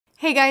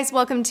Hey guys,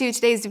 welcome to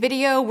today's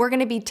video. We're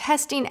gonna be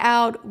testing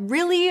out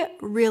really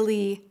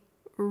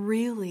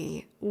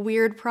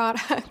weird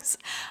products.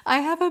 I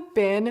have a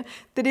bin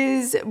that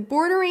is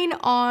bordering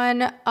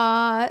on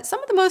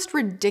some of the most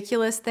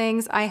ridiculous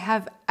things I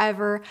have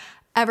ever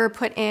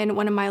put in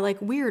one of my like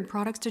weird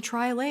products to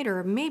try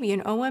later. Maybe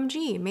an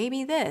OMG,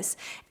 maybe this.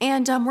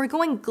 And we're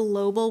going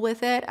global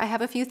with it. I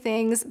have a few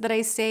things that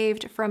I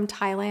saved from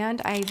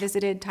Thailand. I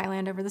visited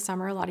Thailand over the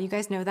summer. A lot of you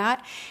guys know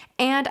that.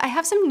 And I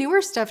have some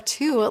newer stuff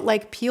too,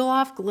 like peel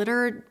off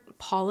glitter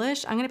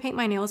polish. I'm gonna paint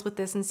my nails with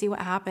this and see what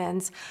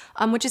happens,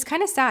 which is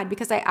kind of sad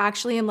because I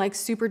actually am like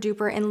super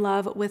duper in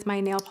love with my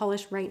nail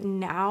polish right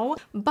now.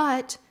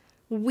 But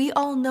we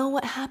all know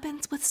what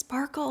happens with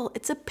sparkle.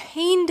 It's a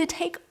pain to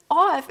take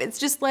off. It's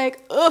just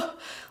like, ugh.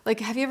 Like,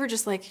 have you ever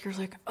just like, you're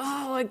like,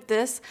 oh, like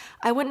this?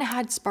 I went and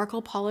had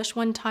sparkle polish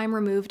one time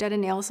removed at a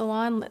nail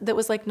salon that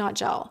was like not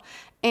gel.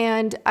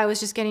 And I was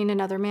just getting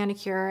another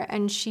manicure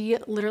and she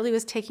literally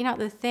was taking out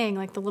the thing,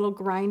 like the little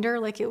grinder,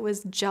 like it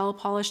was gel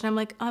polish. And I'm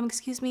like,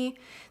 excuse me,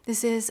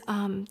 this is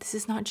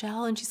not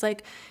gel. And she's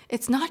like,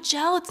 it's not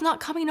gel, it's not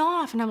coming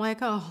off. And I'm like,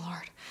 oh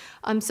Lord.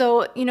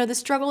 So, you know, the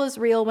struggle is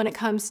real when it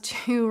comes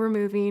to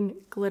removing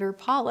glitter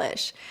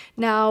polish.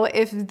 Now,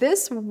 if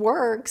this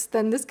works,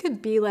 then this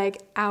could be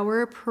like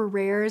our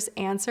prayers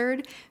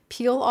answered.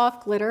 Peel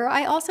off glitter.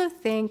 I also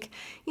think,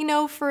 you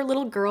know, for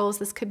little girls,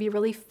 this could be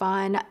really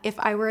fun. If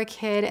I were a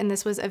kid and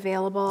this was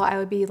available, I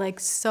would be like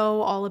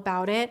so all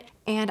about it.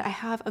 And I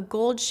have a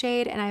gold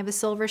shade and I have a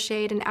silver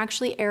shade. And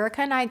actually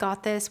Erica and I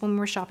got this when we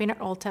were shopping at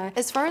Ulta.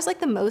 As far as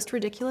like the most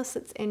ridiculous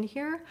that's in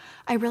here,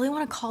 I really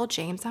want to call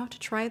James out to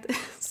try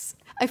this.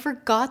 I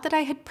forgot that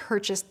I had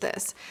purchased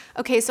this.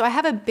 Okay, so I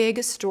have a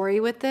big story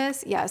with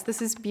this. Yes,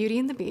 this is Beauty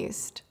and the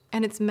Beast.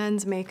 And it's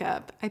men's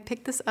makeup. I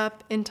picked this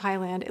up in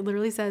Thailand. It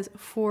literally says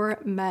for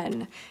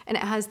men. And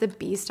it has the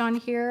Beast on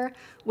here,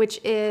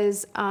 which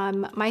is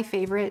my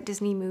favorite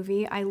Disney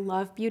movie. I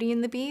love Beauty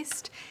and the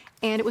Beast.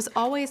 And it was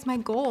always my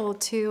goal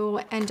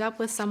to end up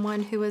with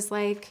someone who was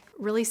like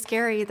really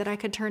scary that I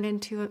could turn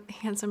into a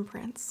handsome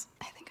prince.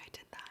 I think I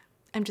did that.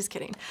 I'm just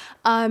kidding.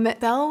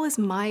 Belle was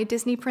my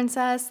Disney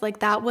princess. Like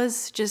that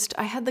was just,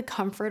 I had the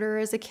comforter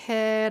as a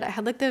kid. I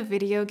had like the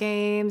video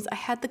games. I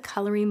had the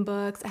coloring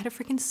books. I had a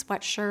freaking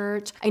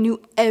sweatshirt. I knew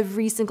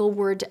every single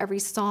word to every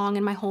song,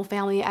 and my whole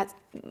family at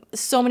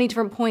so many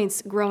different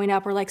points growing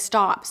up were like,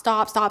 stop,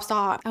 stop, stop,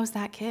 stop. I was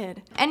that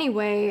kid.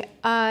 Anyway,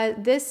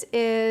 this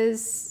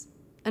is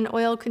an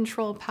oil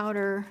control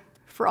powder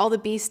for all the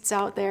beasts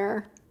out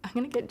there. I'm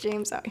gonna get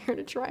James out here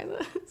to try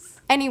this.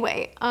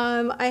 Anyway,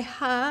 I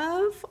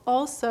have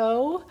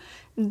also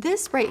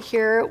this right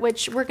here,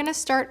 which we're gonna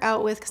start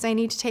out with because I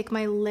need to take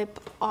my lip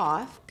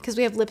off because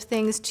we have lip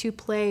things to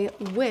play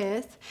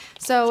with.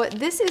 So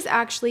this is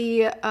actually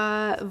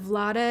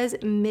Vlada's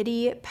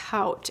Mitty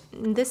Pout.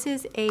 This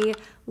is a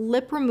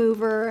lip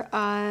remover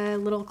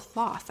little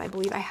cloth, I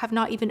believe. I have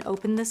not even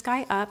opened this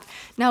guy up.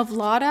 Now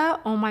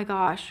Vlada, oh my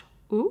gosh.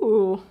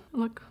 Ooh,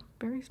 look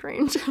very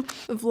strange.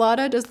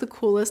 Vlada does the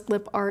coolest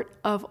lip art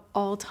of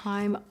all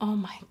time. Oh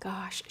my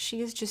gosh,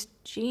 she is just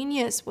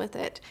genius with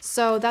it.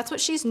 So that's what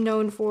she's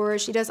known for.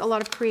 She does a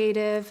lot of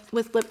creative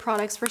with lip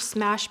products for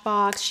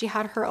Smashbox. She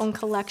had her own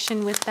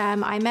collection with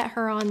them. I met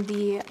her on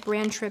the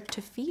brand trip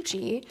to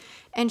Fiji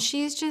and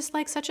she's just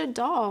like such a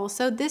doll.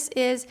 So this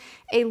is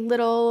a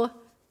little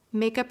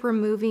makeup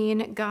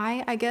removing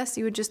guy. I guess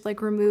you would just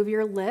like remove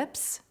your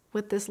lips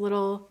with this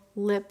little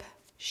lip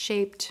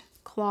shaped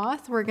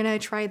cloth. We're gonna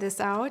try this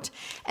out.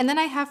 And then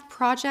I have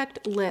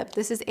Project Lip.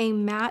 This is a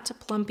matte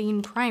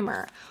plumping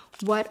primer.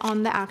 What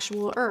on the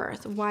actual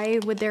earth? Why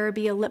would there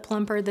be a lip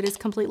plumper that is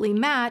completely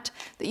matte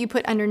that you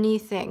put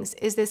underneath things?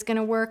 Is this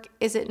gonna work?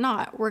 Is it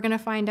not? We're gonna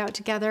find out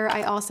together.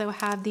 I also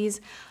have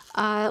these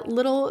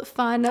little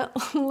fun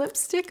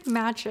lipstick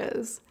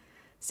matches.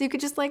 So you could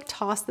just like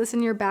toss this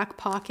in your back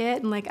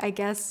pocket and like, I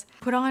guess,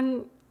 put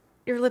on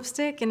your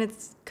lipstick and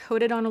it's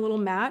coated on a little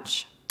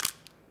match.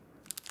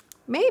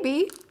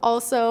 Maybe.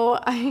 Also,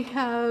 I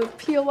have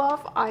peel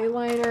off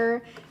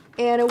eyeliner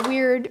and a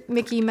weird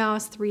Mickey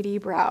Mouse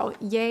 3D brow.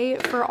 Yay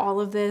for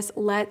all of this.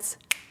 Let's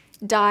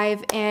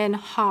dive in,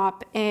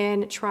 hop,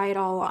 and try it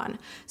all on.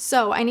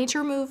 So I need to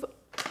remove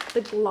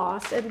the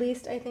gloss at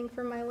least, I think,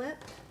 from my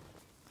lip.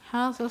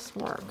 How does this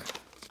work?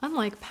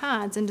 Unlike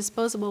pads and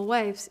disposable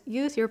wipes,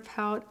 use your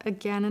pout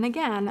again and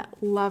again.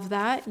 Love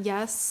that.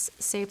 Yes,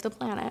 save the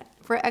planet.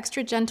 For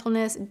extra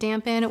gentleness,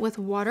 dampen with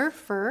water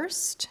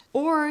first,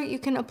 or you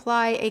can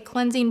apply a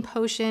cleansing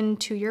potion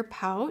to your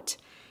pout.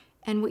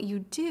 And what you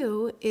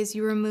do is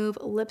you remove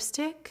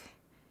lipstick,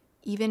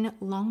 even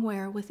long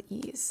wear, with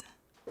ease.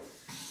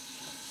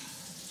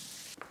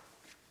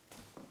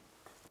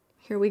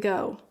 Here we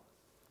go.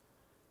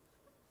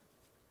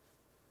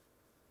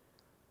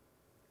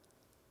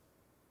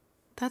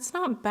 That's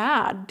not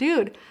bad.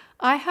 Dude,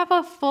 I have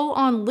a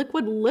full-on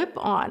liquid lip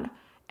on.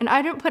 And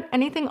I didn't put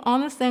anything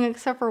on this thing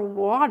except for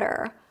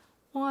water.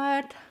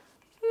 What?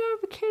 You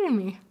gotta be kidding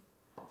me.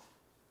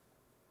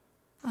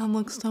 I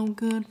look so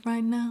good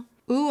right now.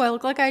 Ooh, I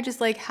look like I just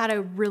like had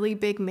a really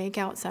big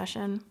makeout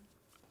session.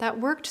 That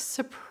worked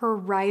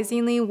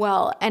surprisingly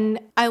well.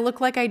 And I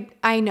look like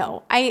I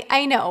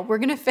know, we're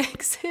gonna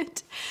fix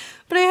it.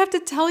 But I have to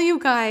tell you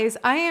guys,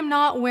 I am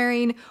not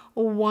wearing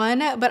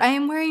one, but I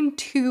am wearing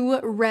 2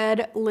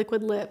 red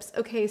liquid lips.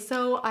 Okay,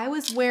 so I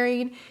was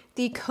wearing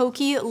the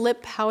Kokie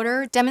lip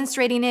powder,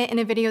 demonstrating it in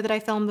a video that I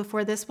filmed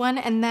before this one.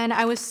 And then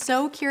I was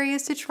so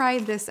curious to try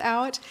this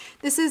out.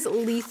 This is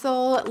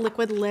Lethal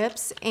Liquid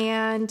Lips,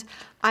 and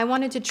I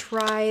wanted to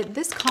try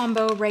this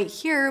combo right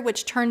here,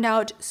 which turned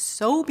out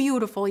so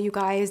beautiful, you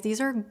guys.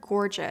 These are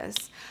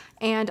gorgeous.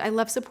 And I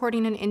love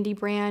supporting an indie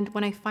brand.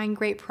 When I find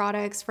great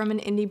products from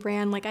an indie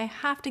brand, like I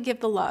have to give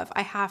the love,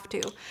 I have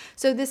to.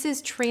 So this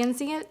is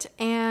Transient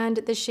and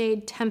the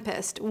shade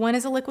Tempest. One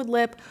is a liquid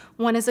lip,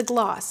 one is a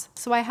gloss.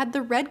 So I had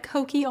the red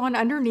Kokie on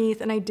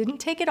underneath and I didn't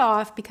take it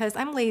off because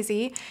I'm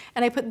lazy.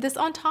 And I put this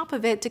on top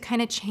of it to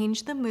kind of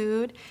change the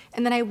mood.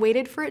 And then I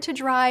waited for it to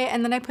dry.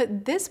 And then I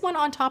put this one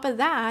on top of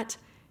that.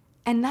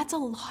 And that's a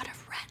lot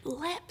of red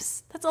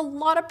lips. That's a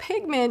lot of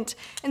pigment.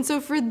 And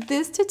so for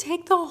this to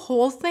take the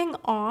whole thing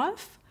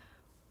off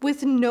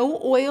with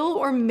no oil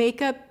or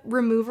makeup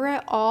remover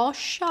at all,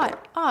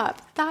 shut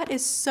up. That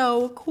is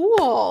so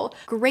cool.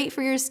 Great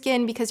for your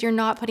skin because you're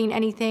not putting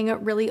anything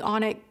really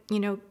on it, you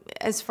know,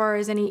 as far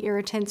as any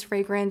irritants,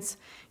 fragrance,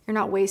 you're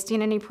not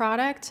wasting any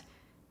product.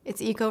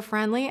 It's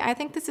eco-friendly. I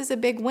think this is a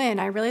big win.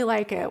 I really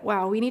like it.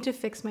 Wow, we need to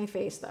fix my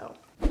face though.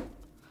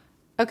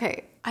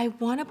 Okay, I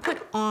wanna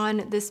put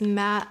on this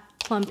matte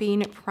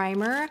plumping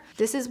primer.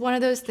 This is one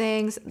of those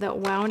things that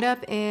wound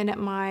up in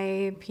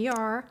my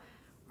PR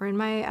or in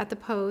my at the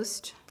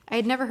post. I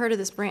had never heard of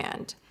this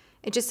brand.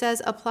 It just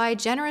says apply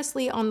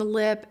generously on the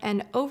lip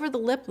and over the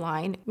lip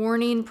line.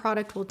 Warning,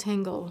 product will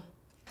tingle.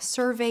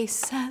 Survey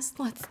says,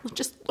 let's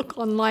just look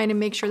online and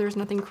make sure there's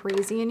nothing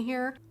crazy in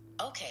here.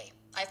 Okay,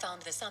 I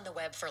found this on the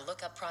web for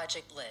Lookup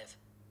Project Live.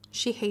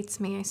 She hates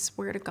me, I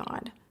swear to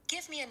God.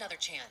 Give me another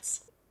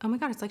chance. Oh my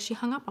God, it's like she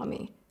hung up on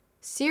me.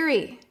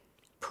 Siri,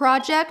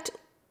 Project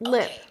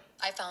Lip. Okay,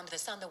 I found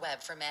this on the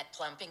web for Matte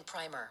Plumping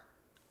Primer.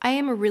 I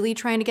am really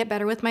trying to get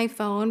better with my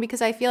phone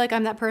because I feel like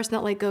I'm that person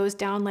that like goes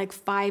down like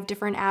 5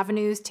 different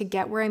avenues to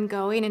get where I'm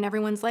going, and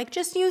everyone's like,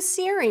 just use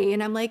Siri.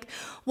 And I'm like,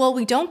 well,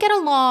 we don't get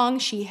along.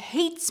 She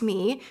hates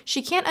me.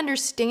 She can't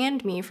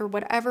understand me for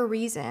whatever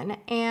reason.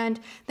 And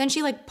then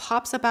she like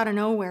pops up out of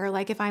nowhere,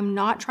 like if I'm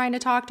not trying to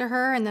talk to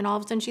her, and then all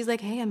of a sudden she's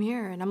like, hey, I'm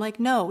here. And I'm like,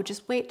 no,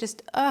 just wait,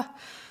 just.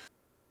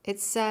 It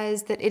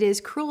says that it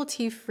is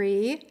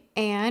cruelty-free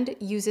and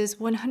uses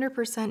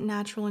 100%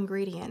 natural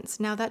ingredients.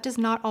 Now that does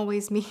not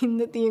always mean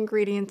that the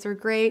ingredients are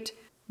great.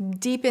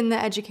 Deep in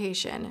the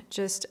education,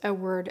 just a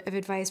word of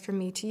advice from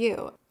me to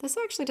you. This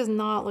actually does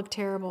not look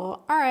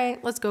terrible. All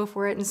right, let's go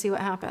for it and see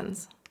what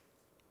happens.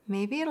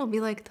 Maybe it'll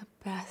be like the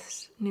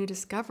best new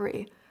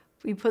discovery.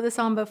 You put this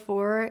on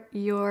before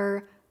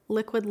your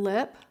liquid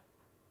lip,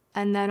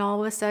 and then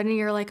all of a sudden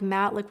you're like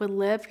matte liquid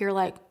lip, you're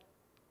like,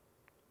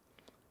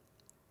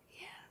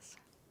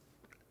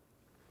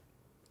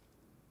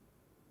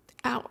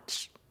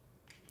 ouch.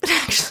 It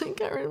actually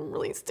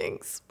really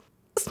stinks.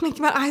 It's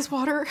making my eyes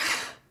water.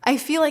 I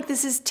feel like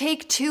this is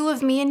take 2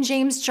 of me and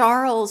James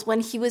Charles when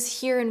he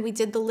was here and we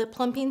did the lip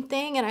plumping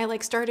thing and I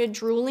like started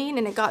drooling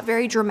and it got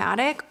very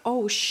dramatic.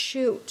 Oh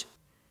shoot.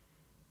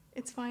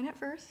 It's fine at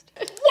first.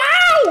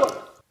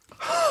 Wow!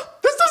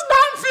 This does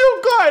not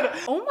feel good!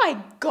 Oh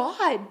my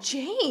God,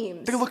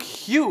 James. They look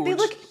huge. They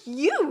look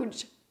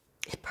huge.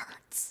 It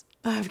burns.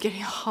 I'm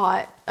getting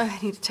hot. I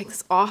need to take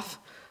this off.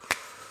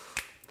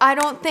 I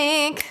don't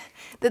think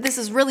that this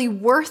is really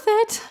worth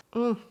it.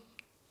 God.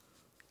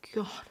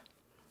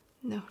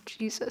 No,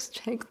 Jesus,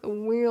 take the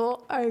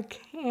wheel. I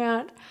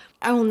can't.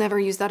 I will never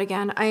use that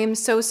again. I am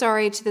so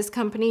sorry to this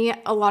company.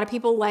 A lot of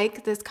people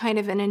like this kind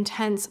of an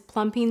intense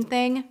plumping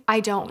thing. I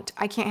don't.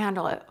 I can't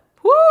handle it.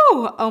 Woo!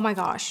 Oh my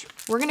gosh.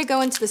 We're gonna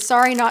go into the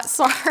sorry not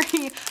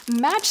sorry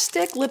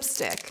matchstick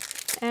lipstick.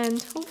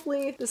 And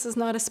hopefully this is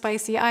not a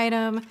spicy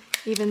item,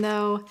 even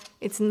though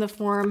it's in the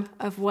form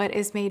of what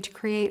is made to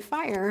create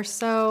fire.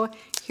 So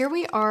here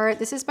we are.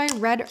 This is by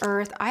Red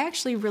Earth. I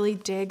actually really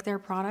dig their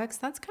products.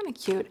 That's kind of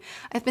cute.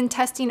 I've been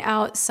testing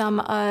out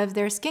some of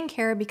their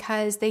skincare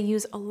because they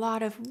use a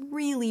lot of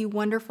really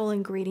wonderful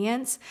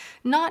ingredients.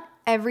 Not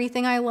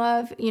everything I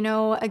love, you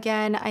know,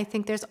 again, I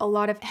think there's a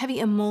lot of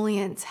heavy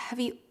emollients,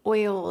 heavy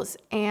oils,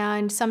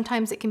 and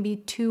sometimes it can be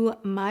too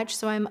much.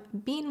 So I'm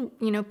being,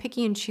 you know,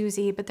 picky and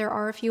choosy, but there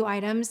are a few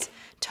items,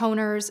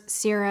 toners,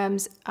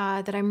 serums,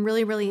 that I'm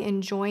really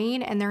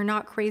enjoying, and they're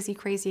not crazy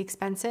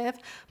expensive,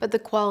 but the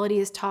quality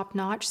is top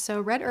notch.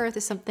 So Red Earth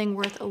is something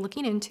worth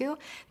looking into.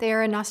 They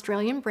are an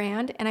Australian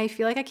brand, and I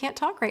feel like I can't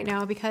talk right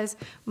now because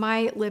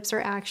my lips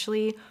are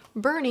actually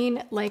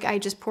burning like I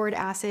just poured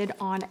acid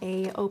on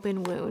an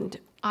open wound.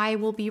 I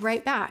will be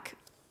right back.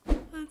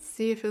 Let's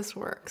see if this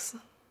works.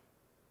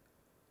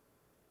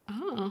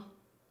 Oh.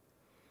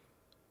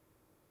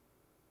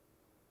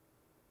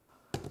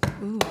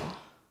 Ooh,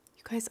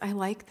 you guys, I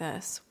like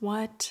this.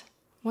 What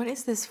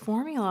is this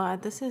formula?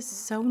 This is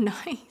so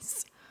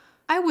nice.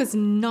 I was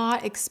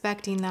not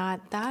expecting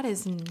that. That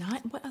is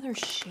not, what other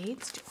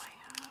shades do I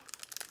have?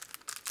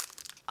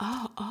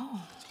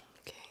 Oh,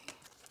 okay.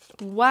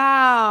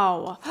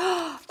 Wow.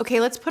 Okay,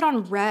 let's put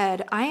on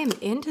red. I am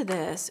into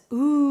this.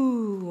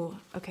 Ooh,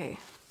 okay.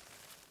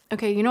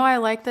 Okay, you know why I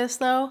like this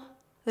though?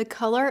 The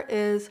color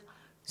is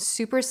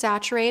super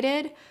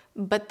saturated,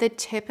 but the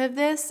tip of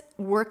this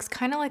works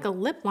kind of like a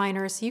lip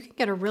liner, so you can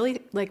get a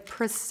really like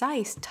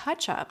precise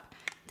touch up.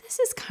 This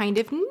is kind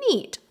of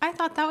neat. I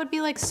thought that would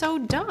be like so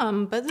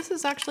dumb, but this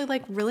is actually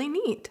like really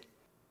neat.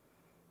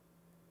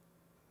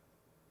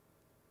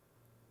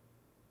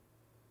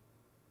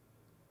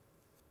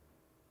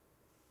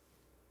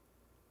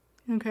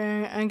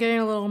 Okay, I'm getting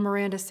a little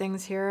Miranda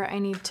Sings here. I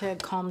need to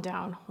calm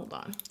down. Hold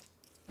on.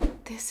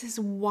 This is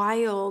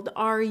wild.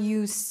 Are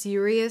you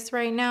serious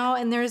right now?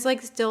 And there's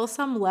like still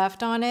some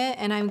left on it,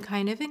 and I'm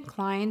kind of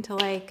inclined to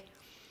like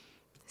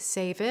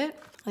save it.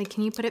 Like,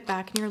 can you put it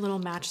back in your little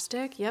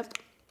matchstick? Yep.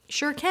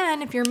 Sure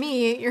can. If you're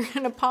me, you're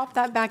gonna pop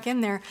that back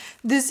in there.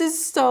 This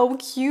is so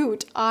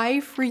cute.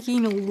 I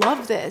freaking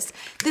love this.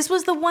 This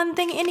was the one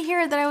thing in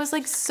here that I was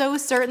like so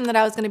certain that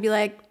I was gonna be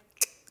like,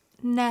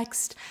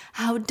 next.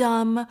 How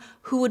dumb.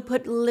 Who would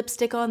put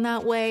lipstick on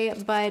that way?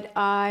 But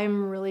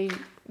I'm really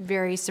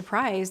very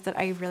surprised that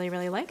I really,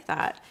 really like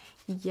that.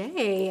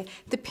 Yay.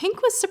 The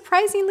pink was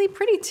surprisingly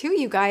pretty too,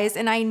 you guys,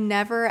 and I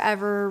never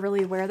ever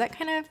really wear that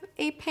kind of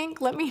a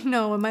pink. Let me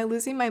know, am I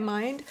losing my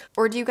mind?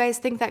 Or do you guys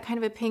think that kind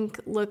of a pink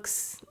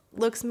looks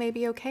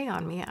maybe okay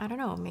on me? I don't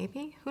know,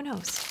 maybe, who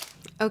knows?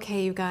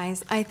 Okay, you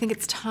guys, I think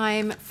it's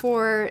time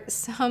for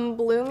some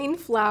Blooming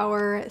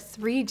Flower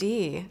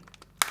 3D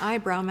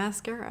eyebrow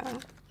mascara.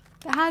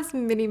 It has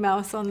Minnie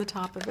Mouse on the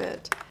top of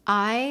it.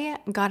 I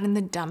got in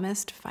the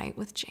dumbest fight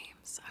with James.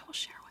 I will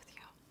share with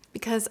you.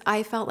 Because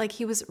I felt like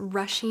he was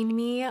rushing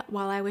me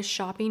while I was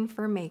shopping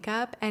for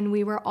makeup, and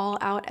we were all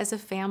out as a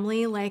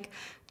family, like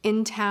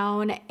in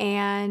town,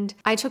 and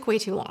I took way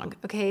too long,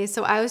 okay?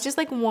 So I was just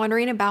like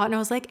wandering about and I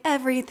was like,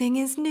 everything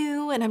is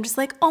new. And I'm just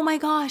like, oh my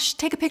gosh,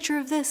 take a picture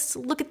of this.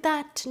 Look at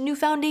that, new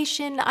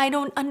foundation. I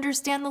don't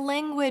understand the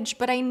language,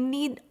 but I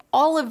need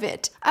all of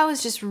it. I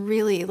was just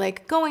really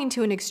like going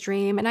to an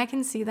extreme, and I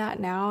can see that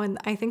now. And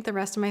I think the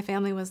rest of my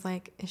family was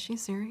like, is she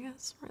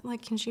serious?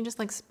 Like, can she just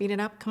like speed it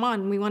up? Come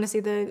on, we want to see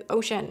the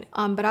ocean.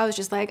 But I was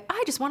just like,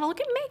 I just want to look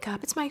at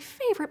makeup. It's my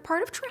favorite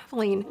part of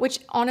traveling, which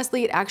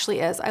honestly, it actually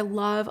is. I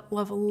love,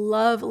 love,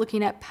 love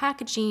looking at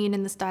packaging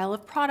and the style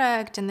of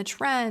product and the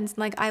trends.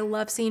 Like, I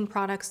love seeing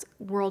products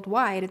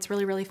worldwide. It's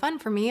really, really fun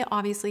for me,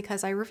 obviously,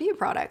 because I review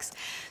products.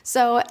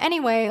 So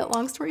anyway,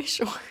 long story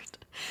short,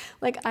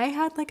 like I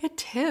had like a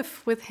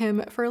tiff with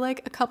him for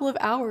like a couple of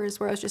hours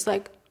where I was just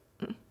like,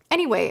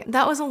 Anyway,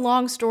 that was a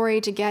long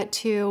story to get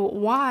to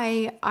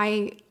why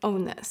I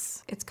own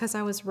this. It's because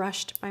I was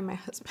rushed by my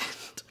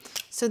husband.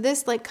 So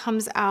this like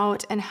comes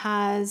out and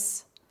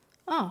has,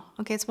 oh,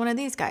 okay, it's one of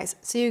these guys.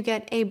 So you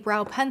get a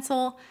brow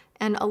pencil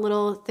and a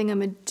little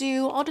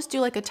thingamadoo. I'll just do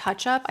like a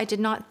touch up. I did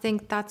not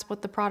think that's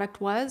what the product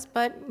was,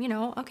 but you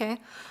know, okay.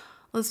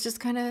 Let's just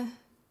kind of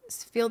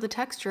feel the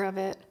texture of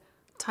it.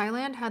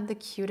 Thailand had the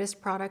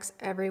cutest products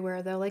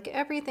everywhere though. Like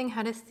everything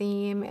had a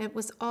theme. It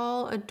was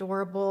all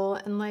adorable.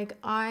 And like,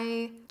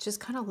 I just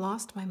kind of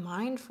lost my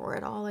mind for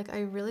it all. Like I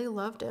really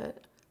loved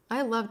it.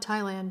 I love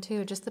Thailand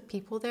too. Just the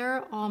people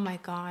there. Oh my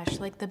gosh,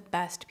 like the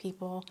best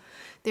people.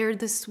 They're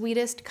the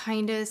sweetest,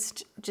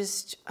 kindest,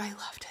 just, I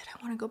loved it.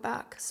 I want to go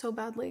back so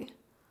badly.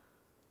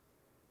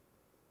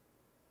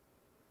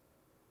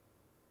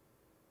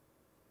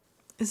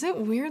 Is it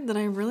weird that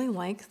I really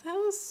like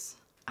this?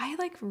 I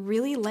like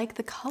really like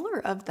the color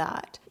of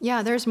that.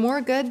 Yeah, there's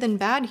more good than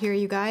bad here,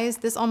 you guys.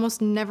 This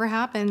almost never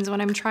happens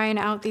when I'm trying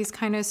out these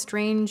kind of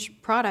strange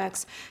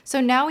products. So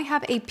now we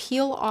have a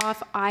peel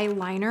off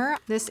eyeliner.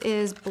 This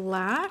is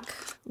black.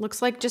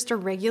 Looks like just a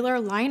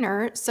regular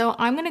liner. So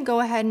I'm gonna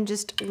go ahead and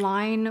just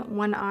line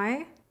one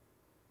eye.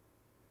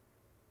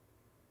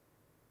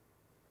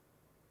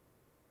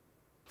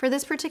 For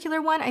this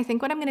particular one, I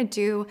think what I'm gonna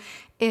do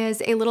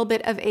is a little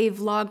bit of a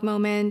vlog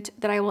moment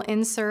that I will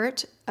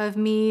insert of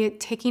me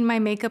taking my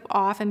makeup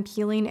off and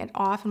peeling it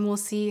off, and we'll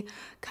see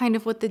kind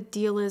of what the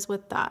deal is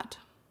with that.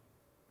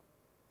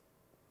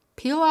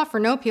 Peel off or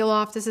no peel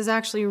off, this is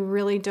actually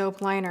really dope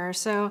liner.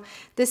 So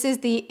this is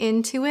the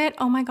Into It.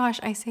 Oh my gosh,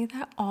 I say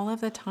that all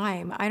of the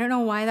time. I don't know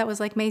why that was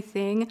like my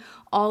thing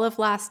all of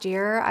last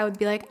year. I would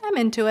be like, I'm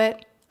into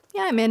it.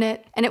 Yeah, I'm in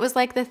it. And it was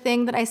like the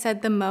thing that I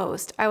said the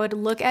most. I would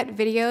look at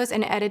videos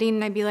and editing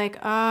and I'd be like,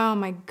 oh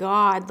my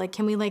God, like,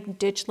 can we like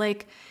ditch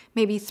like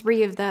maybe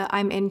 3 of the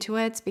I'm into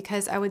it's,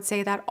 because I would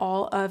say that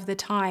all of the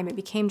time. It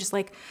became just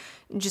like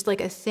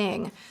a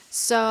thing.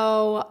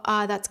 So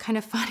that's kind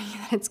of funny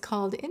that it's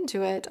called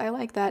Into It. I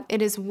like that.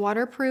 It is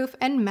waterproof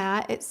and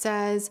matte. It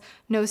says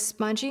no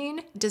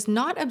smudging, does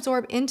not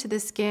absorb into the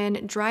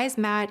skin, dries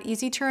matte,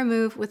 easy to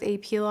remove with a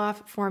peel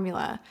off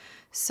formula.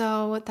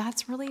 So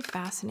that's really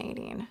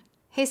fascinating.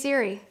 Hey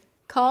Siri,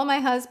 call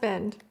my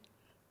husband.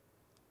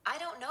 I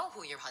don't know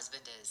who your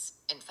husband is.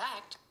 In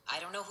fact, I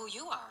don't know who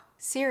you are.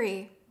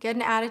 Siri, get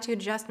an attitude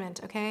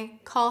adjustment,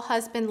 okay? Call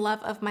husband, love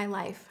of my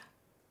life.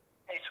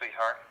 Hey,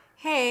 sweetheart.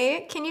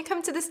 Hey, can you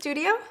come to the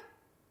studio?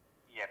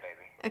 Yeah,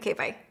 baby. Okay,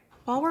 bye.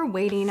 While we're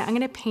waiting, I'm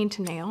gonna paint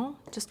a nail,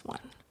 just one.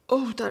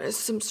 Oh, that is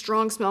some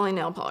strong smelling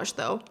nail polish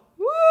though.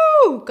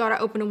 Woo! Gotta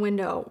open a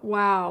window.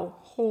 Wow,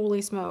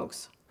 holy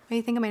smokes. What do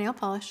you think of my nail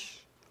polish?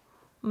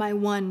 My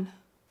one.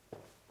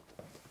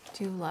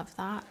 Do you love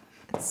that?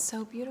 It's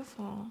so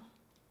beautiful.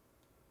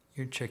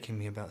 You're tricking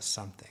me about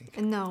something.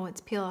 No, it's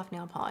peel off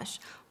nail polish.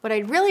 What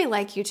I'd really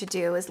like you to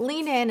do is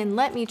lean in and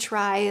let me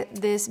try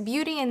this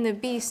Beauty and the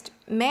Beast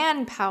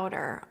man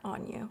powder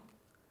on you.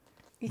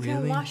 You can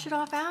Really? wash it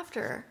off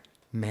after.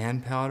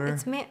 Man powder?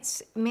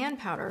 It's man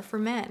powder for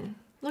men.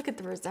 Look at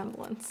the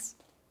resemblance.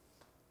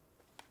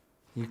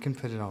 You can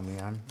put it on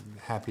me. I'm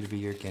happy to be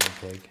your guinea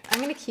pig. I'm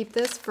gonna keep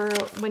this for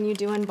when you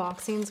do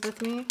unboxings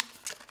with me,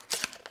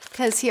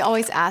 because he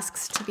always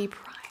asks to be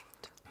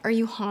primed. Are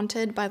you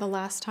haunted by the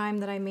last time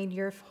that I made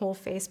your whole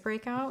face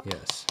break out?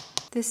 Yes.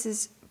 This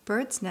is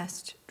bird's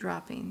nest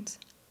droppings,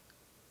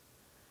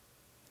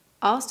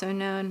 also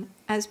known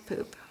as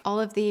poop. All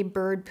of the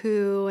bird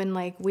poo and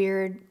like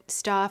weird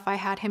stuff I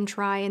had him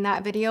try in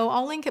that video,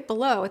 I'll link it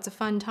below. It's a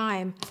fun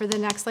time. For the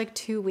next like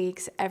 2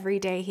 weeks, every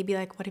day he'd be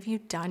like, what have you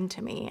done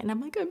to me? And I'm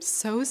like, I'm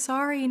so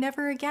sorry,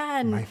 never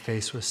again. My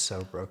face was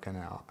so broken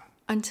out.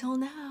 Until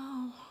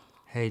now.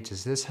 Hey,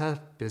 does this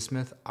have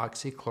bismuth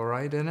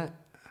oxychloride in it?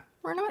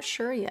 We're not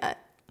sure yet.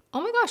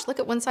 Oh my gosh, look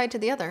at one side to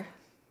the other.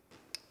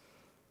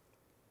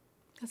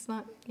 That's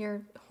not,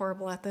 you're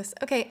horrible at this.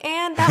 Okay,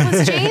 and that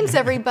was James,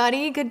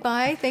 everybody.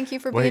 Goodbye. Thank you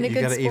for being a good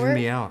sport. Wait, you gotta even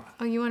me out.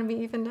 Oh, you want to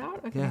be evened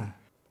out? Okay. Yeah.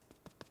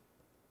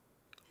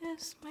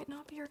 This might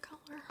not be your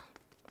color.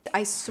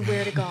 I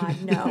swear to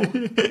God, no.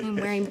 I'm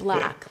wearing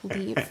black.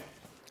 Leave.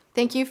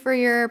 Thank you for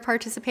your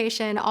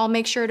participation. I'll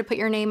make sure to put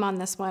your name on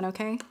this one,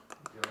 okay?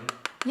 Really?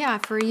 Yeah,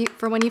 for you,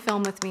 for when you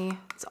film with me.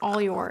 It's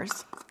all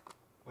yours.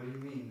 What do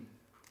you mean?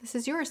 This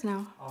is yours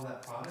now. All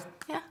that product?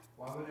 Yeah.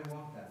 Why would I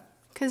want that?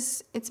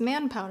 Because it's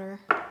man powder.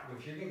 Well,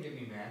 if you're gonna give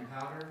me man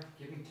powder,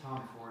 give me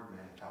Tom Ford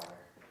man powder.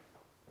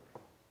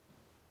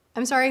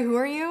 I'm sorry, who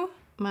are you?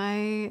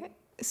 My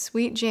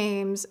sweet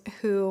James,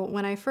 who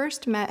when I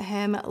first met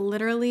him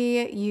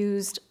literally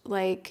used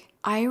like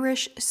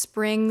Irish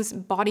Springs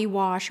body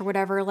wash or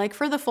whatever, like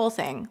for the full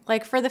thing,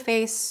 like for the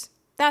face,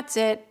 that's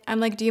it.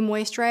 I'm like, do you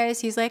moisturize?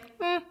 He's like,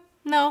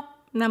 no.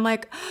 And I'm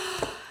like,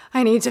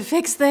 I need to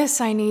fix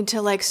this. I need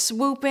to like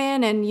swoop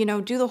in and, you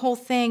know, do the whole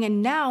thing.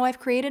 And now I've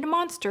created a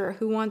monster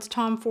who wants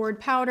Tom Ford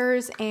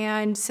powders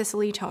and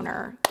Sicily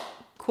toner.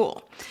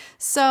 Cool.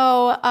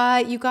 So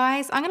you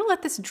guys, I'm gonna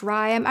let this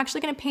dry. I'm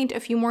actually gonna paint a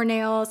few more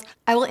nails.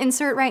 I will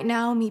insert right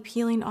now me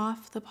peeling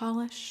off the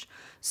polish.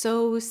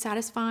 So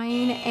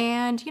satisfying.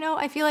 And you know,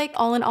 I feel like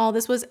all in all,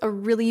 this was a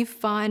really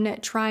fun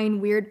trying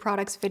weird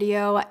products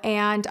video.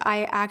 And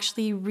I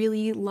actually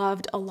really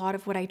loved a lot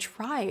of what I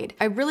tried.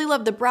 I really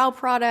loved the brow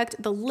product,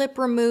 the lip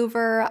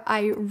remover.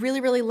 I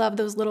really love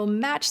those little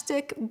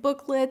matchstick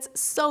booklets.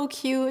 So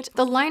cute.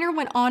 The liner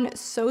went on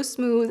so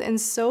smooth and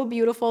so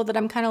beautiful that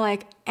I'm kind of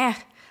like,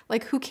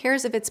 like who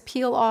cares if it's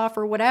peel off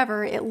or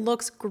whatever, it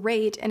looks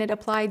great and it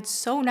applied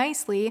so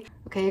nicely.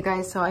 Okay, you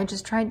guys, so I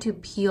just tried to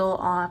peel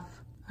off.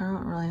 I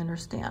don't really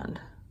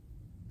understand.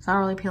 It's not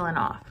really peeling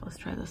off. Let's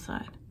try this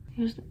side.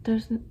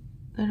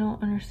 I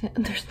don't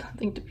understand. There's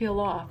nothing to peel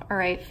off. All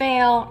right,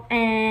 fail.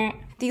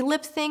 The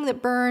lip thing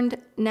that burned,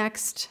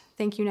 next.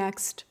 Thank you,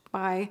 next.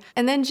 Bye.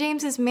 And then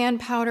James's man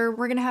powder.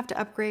 We're gonna have to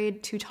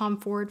upgrade to Tom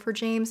Ford for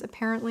James,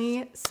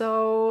 apparently.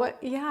 So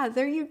yeah,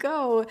 there you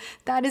go.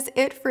 That is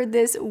it for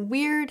this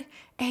weird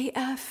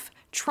AF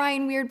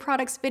trying weird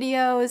products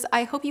videos.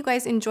 I hope you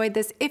guys enjoyed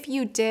this. If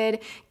you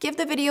did, give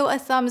the video a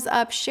thumbs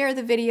up, share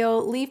the video,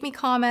 leave me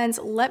comments,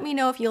 let me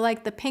know if you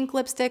like the pink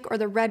lipstick or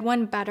the red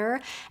one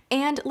better,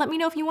 and let me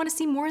know if you want to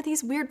see more of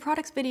these weird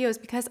products videos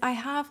because I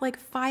have like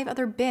 5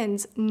 other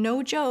bins,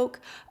 no joke,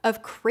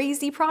 of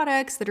crazy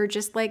products that are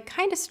just like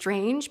kind of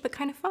strange but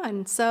kind of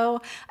fun. So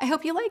I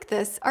hope you like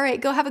this. All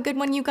right, go have a good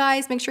one, you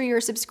guys. Make sure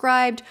you're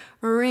subscribed,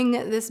 ring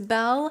this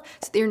bell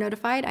so that you're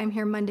notified. I'm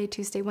here Monday,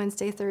 Tuesday,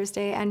 Wednesday,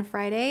 Thursday, and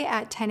Friday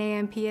at 10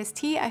 a.m.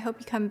 PST. I hope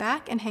you come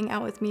back and hang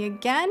out with me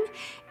again,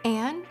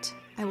 and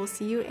I will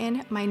see you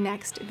in my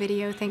next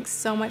video. Thanks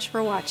so much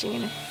for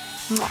watching.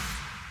 Mwah.